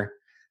tier,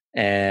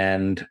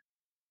 and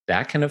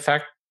that can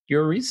affect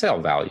your resale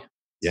value.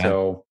 Yeah.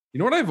 So, you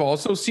know what I've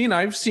also seen?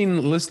 I've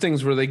seen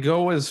listings where they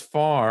go as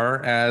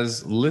far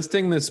as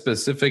listing the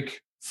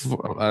specific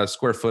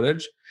square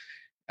footage.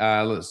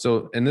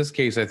 So in this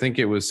case, I think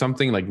it was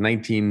something like high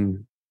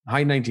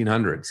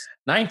 1900s.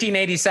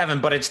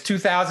 1987, but it's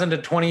 2,000 to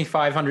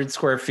 2,500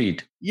 square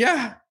feet.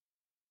 Yeah.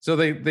 So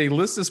they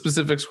list the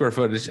specific square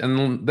footage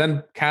and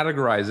then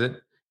categorize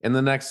it in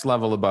the next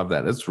level above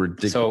that. It's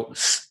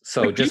ridiculous.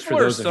 So like, just for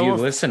those of you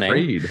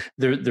listening,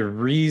 the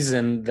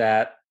reason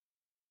that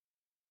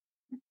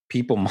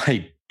people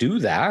might do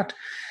that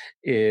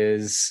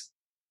is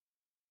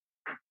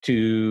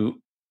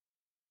to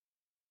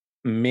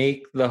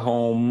make the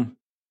home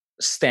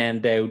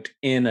stand out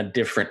in a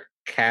different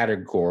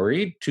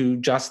category to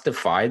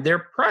justify their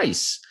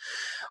price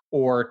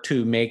or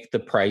to make the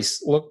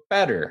price look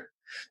better.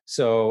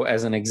 So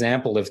as an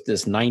example, if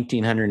this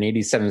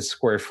 1,987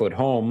 square foot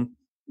home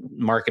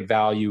market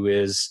value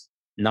is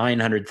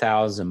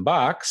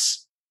 $900,000,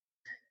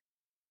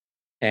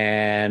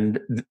 and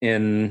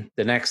in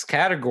the next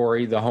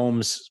category, the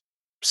homes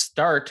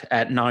start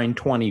at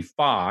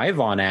 925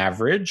 on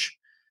average,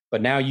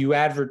 but now you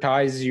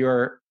advertise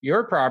your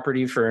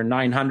property for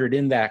 900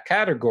 in that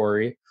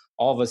category,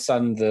 all of a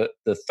sudden the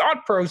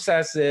thought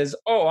process is,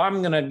 oh,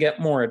 I'm going to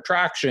get more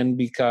attraction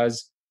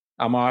because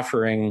I'm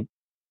offering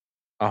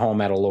a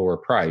home at a lower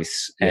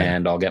price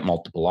and I'll get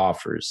multiple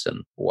offers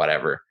and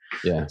whatever.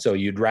 Yeah. So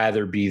you'd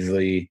rather be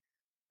the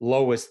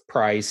lowest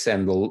price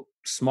and the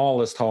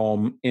smallest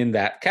home in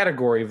that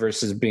category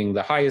versus being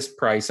the highest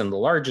price and the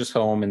largest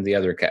home in the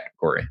other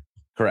category.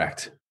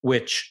 Correct.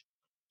 Which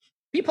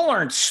people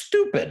aren't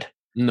stupid.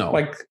 No.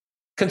 Like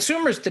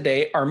consumers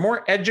today are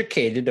more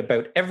educated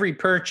about every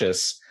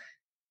purchase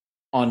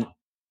on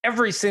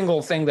every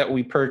single thing that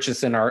we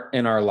purchase in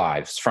our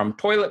lives, from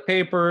toilet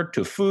paper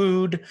to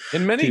food.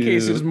 In many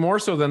cases, more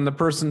so than the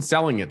person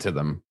selling it to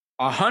them.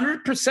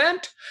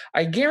 100%.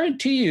 I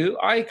guarantee you,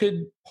 I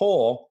could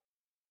poll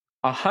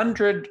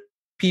 100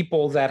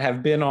 people that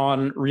have been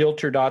on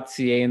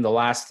realtor.ca in the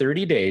last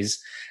 30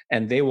 days,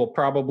 and they will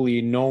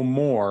probably know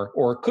more,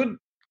 or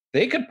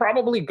they could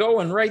probably go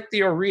and write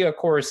the OREA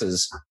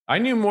courses. I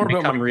knew more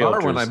about my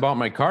car when I bought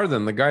my car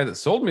than the guy that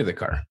sold me the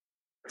car.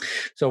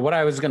 So what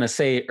I was going to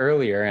say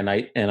earlier, and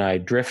I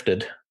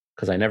drifted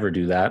because I never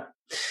do that,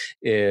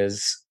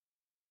 is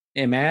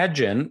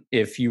imagine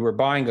if you were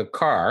buying a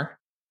car,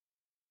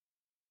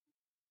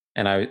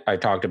 and I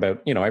talked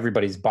about,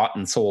 everybody's bought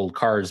and sold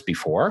cars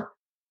before.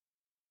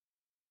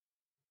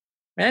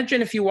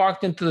 Imagine if you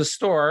walked into the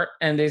store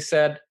and they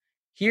said,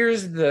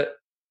 here's the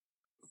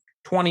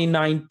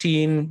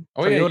 2019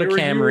 Toyota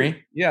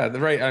Camry.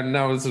 Right.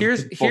 Now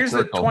here's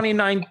the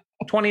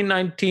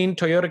 2019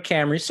 Toyota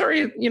Camry.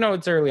 Sorry,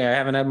 it's early. I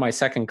haven't had my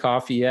second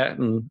coffee yet,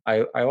 and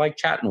I like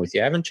chatting with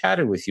you. I haven't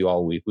chatted with you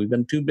all week. We've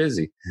been too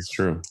busy. It's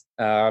true.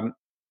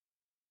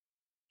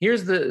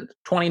 Here's the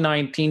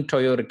 2019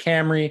 Toyota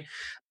Camry,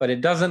 but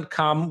it doesn't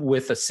come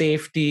with a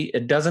safety.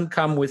 It doesn't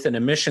come with an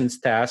emissions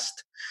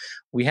test.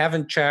 We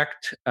haven't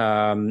checked.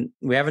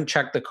 We haven't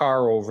checked the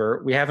car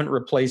over. We haven't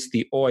replaced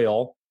the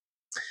oil.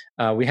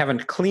 We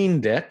haven't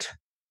cleaned it.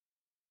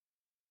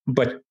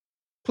 But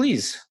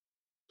please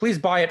please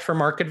buy it for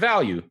market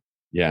value.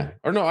 Yeah.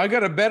 Or no, I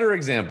got a better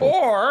example.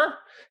 Or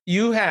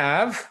you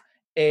have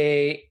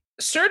a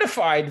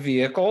certified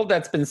vehicle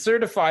that's been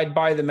certified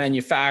by the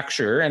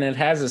manufacturer, and it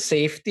has a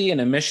safety and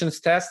emissions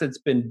test that's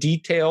been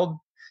detailed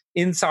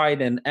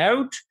inside and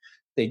out.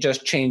 They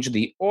just changed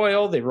the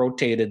oil, they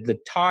rotated the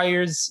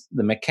tires,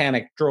 the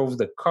mechanic drove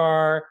the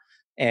car,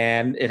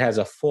 and it has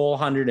a full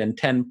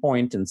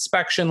 110-point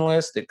inspection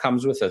list. It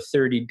comes with a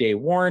 30-day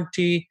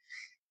warranty,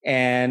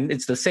 and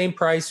it's the same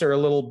price or a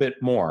little bit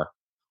more.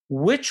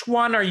 Which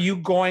one are you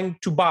going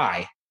to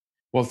buy?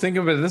 Well, think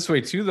of it this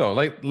way too, though.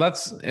 Like,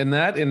 let's, in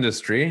that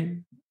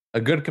industry, a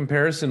good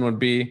comparison would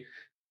be,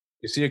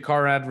 you see a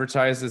car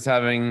advertised as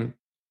having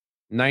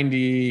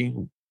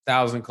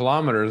 90,000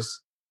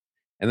 kilometers,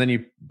 and then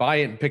you buy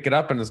it and pick it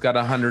up and it's got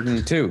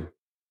 102.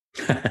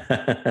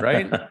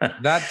 Right?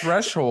 That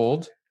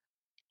threshold.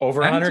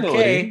 Over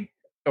 100K,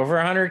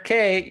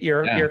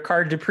 your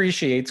car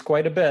depreciates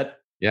quite a bit.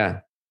 Yeah.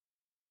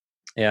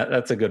 Yeah,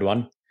 that's a good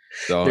one.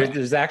 So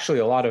there's actually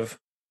a lot of,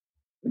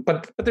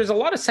 but there's a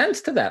lot of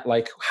sense to that.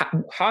 Like,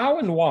 how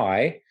and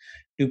why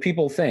do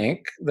people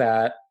think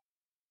that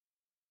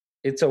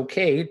it's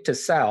okay to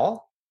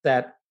sell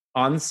that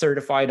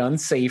uncertified,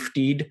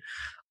 unsafetied,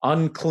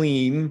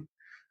 unclean,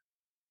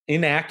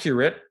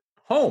 inaccurate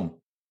home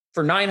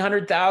for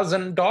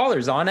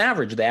 $900,000 on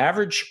average? The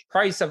average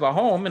price of a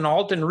home in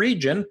Alton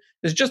region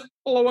is just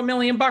below $1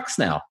 million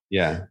now.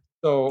 Yeah.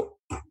 So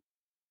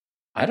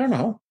I don't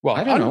know. Well,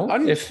 I don't know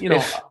if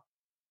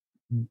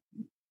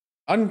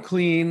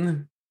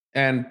unclean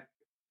and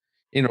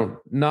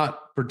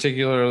not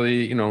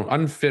particularly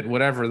unfit,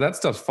 whatever, that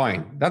stuff's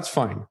fine. That's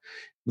fine.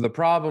 The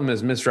problem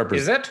is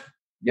misrepresentation. Is it?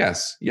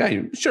 Yes.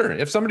 Yeah. Sure.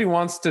 If somebody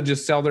wants to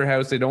just sell their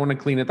house, they don't want to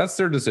clean it, that's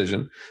their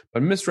decision.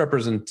 But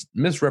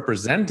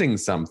misrepresenting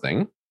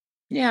something.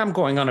 Yeah, I'm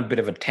going on a bit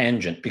of a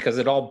tangent because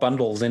it all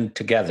bundles in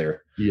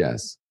together.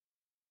 Yes.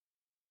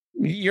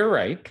 You're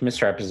right.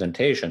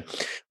 Misrepresentation.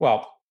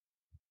 Well,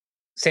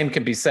 same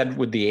could be said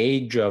with the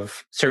age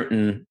of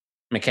certain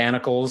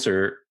mechanicals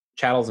or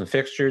chattels and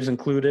fixtures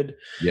included.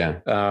 Yeah.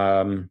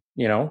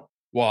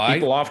 Well,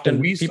 people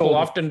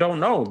often don't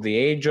know the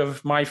age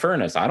of my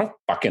furnace. I don't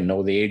fucking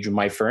know the age of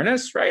my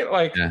furnace, right?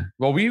 Like, yeah.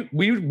 Well,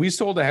 we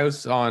sold a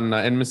house in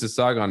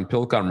Mississauga on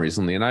Pilcom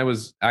recently, and I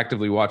was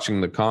actively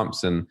watching the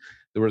comps, and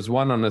there was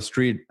one on the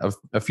street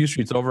a few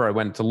streets over I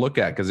went to look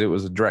at because it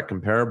was a direct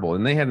comparable,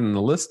 and they had in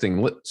the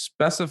listing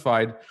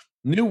specified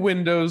new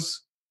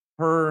windows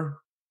per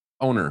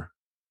owner.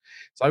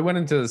 So I went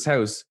into this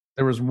house.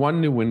 There was one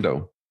new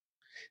window.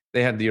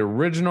 They had the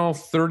original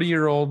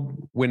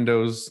 30-year-old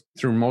windows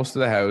through most of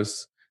the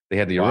house. They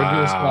had the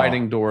original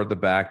sliding door at the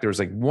back. There was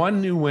like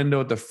one new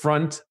window at the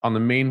front on the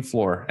main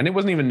floor. And it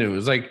wasn't even new. It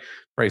was like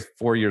probably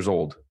 4 years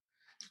old.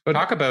 But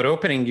talk about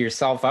opening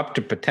yourself up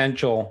to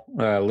potential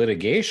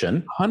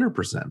litigation.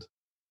 100%.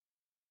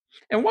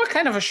 And what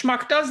kind of a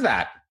schmuck does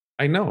that?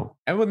 I know.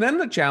 And then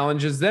the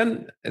challenge is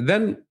then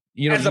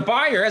as a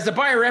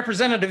buyer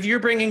representative, you're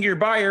bringing your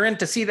buyer in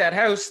to see that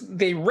house.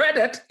 They read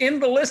it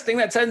in the listing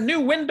that said new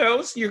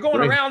windows. You're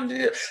going around.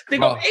 They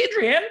go,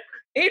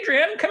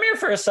 Adrian, come here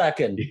for a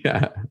second.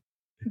 Yeah.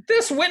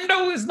 This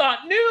window is not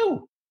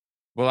new.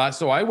 Well,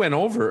 so I went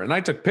over and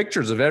I took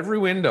pictures of every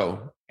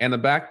window and the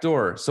back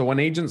door. So when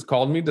agents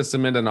called me to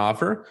submit an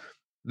offer,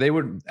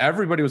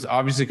 everybody was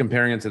obviously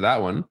comparing it to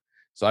that one.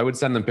 So I would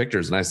send them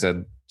pictures and I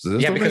said,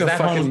 because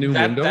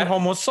that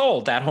home was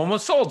sold.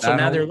 So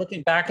now they're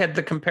looking back at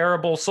the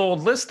comparable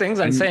sold listings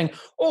and saying,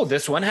 oh,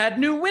 this one had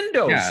new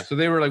windows. Yeah. So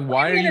they were like,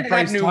 why are you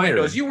priced higher?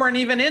 Windows? You weren't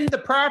even in the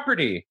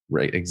property.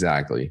 Right.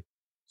 Exactly.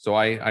 So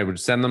I would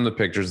send them the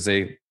pictures and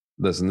say,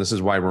 listen, this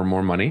is why we're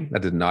more money.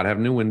 That did not have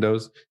new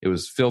windows. It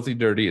was filthy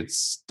dirty. It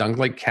stunk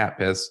like cat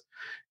piss.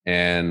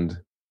 And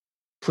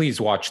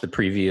please watch the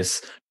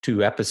previous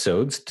 2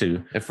 episodes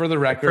for the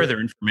record, further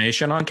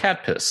information on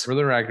cat piss. For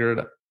the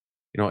record,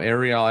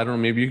 Ariel, I don't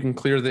know, maybe you can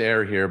clear the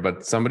air here,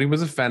 but somebody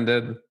was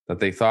offended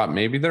that they thought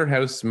maybe their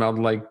house smelled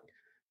like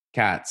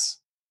cats.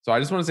 So I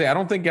just want to say, I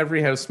don't think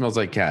every house smells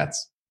like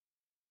cats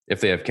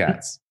if they have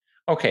cats.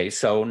 Okay.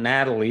 So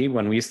Natalie,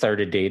 when we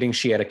started dating,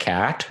 she had a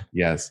cat.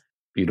 Yes.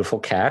 Beautiful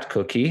cat,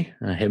 Cookie,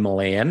 a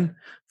Himalayan.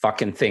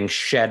 Fucking thing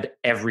shed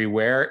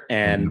everywhere.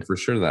 And for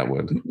sure that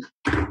would.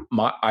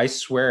 I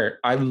swear,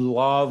 I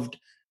loved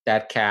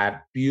that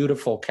cat.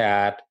 Beautiful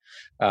cat.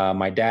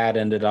 My dad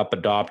ended up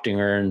adopting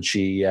her, and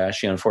she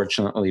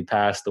unfortunately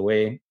passed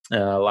away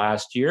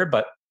last year.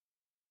 But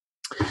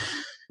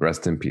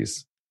rest in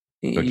peace.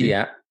 Cookie.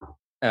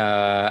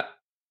 Yeah.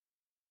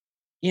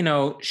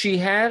 She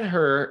had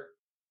her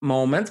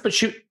moments, but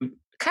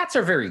cats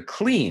are very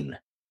clean.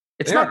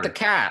 It's not the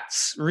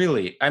cats,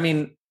 really. I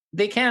mean,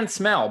 they can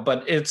smell,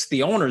 but it's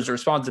the owner's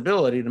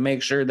responsibility to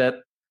make sure that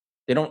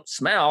they don't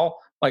smell.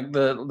 Like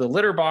the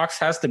litter box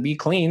has to be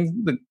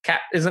clean. The cat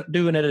isn't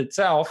doing it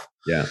itself.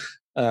 Yeah.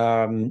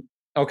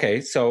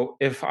 Okay. So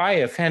if I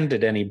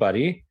offended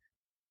anybody,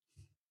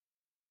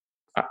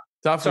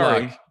 tough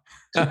luck.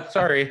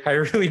 Sorry, I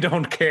really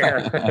don't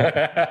care.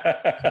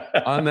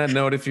 On that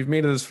note, if you've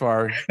made it this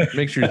far,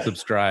 make sure you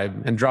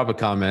subscribe and drop a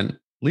comment.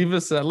 Leave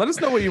us. Let us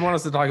know what you want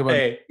us to talk about.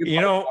 Hey,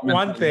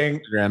 one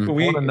thing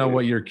we want to know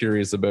what you're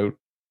curious about.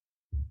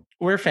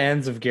 We're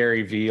fans of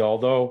Gary Vee,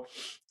 although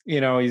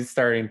he's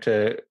starting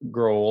to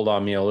grow old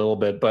on me a little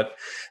bit, but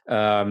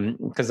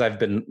because I've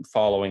been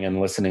following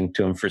and listening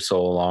to him for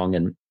so long,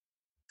 and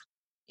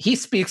he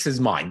speaks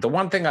his mind. The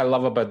one thing I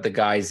love about the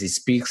guy is he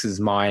speaks his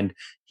mind.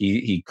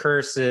 He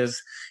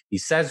curses. He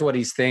says what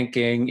he's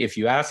thinking. If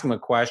you ask him a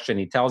question,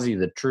 he tells you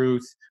the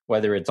truth,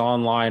 whether it's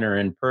online or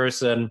in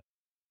person,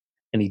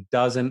 and he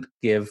doesn't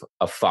give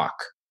a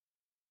fuck.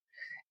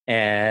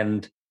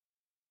 And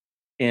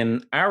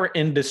in our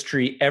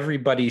industry,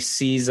 everybody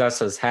sees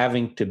us as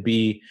having to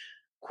be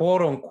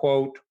quote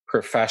unquote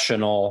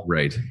professional.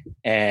 Right.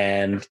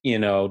 And,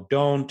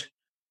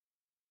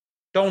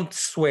 don't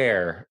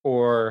swear,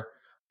 or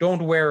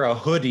don't wear a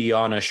hoodie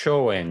on a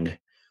showing,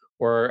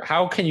 or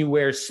how can you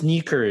wear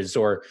sneakers?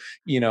 Or,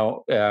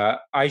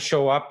 I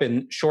show up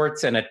in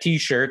shorts and a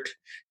t-shirt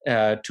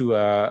to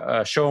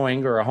a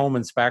showing or a home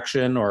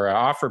inspection or an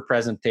offer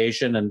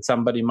presentation. And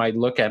somebody might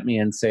look at me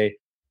and say,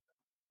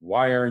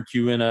 why aren't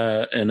you in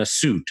a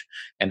suit?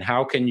 And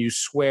how can you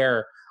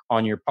swear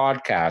on your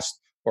podcast?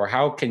 Or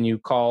how can you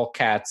call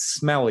cats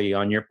smelly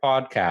on your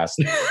podcast?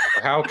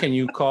 Or how can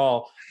you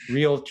call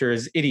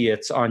realtors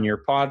idiots on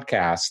your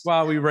podcast?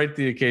 Well, we write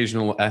the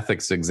occasional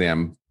ethics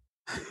exam.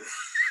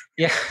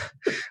 Yeah.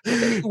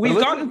 We've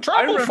gotten in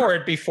trouble for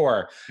it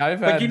before.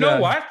 But you know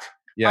what?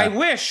 Yeah. I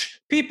wish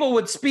people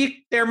would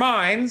speak their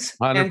minds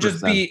 100%. And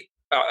just be,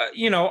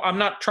 I'm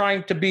not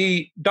trying to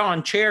be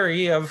Don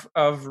Cherry of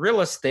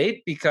real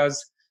estate,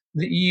 because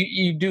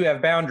you do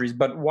have boundaries,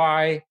 but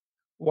why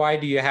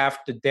do you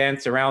have to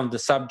dance around the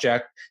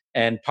subject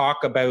and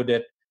talk about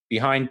it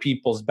behind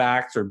people's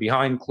backs or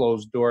behind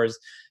closed doors?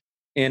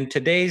 In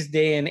today's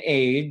day and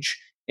age,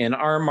 in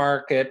our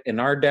market, in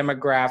our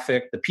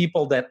demographic, the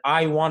people that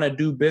I want to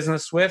do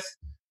business with,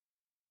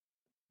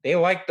 they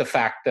like the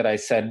fact that I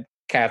said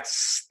cats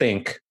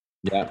stink.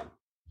 Yeah.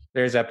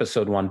 There's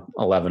episode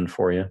 111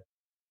 for you.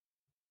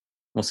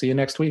 We'll see you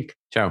next week.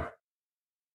 Ciao.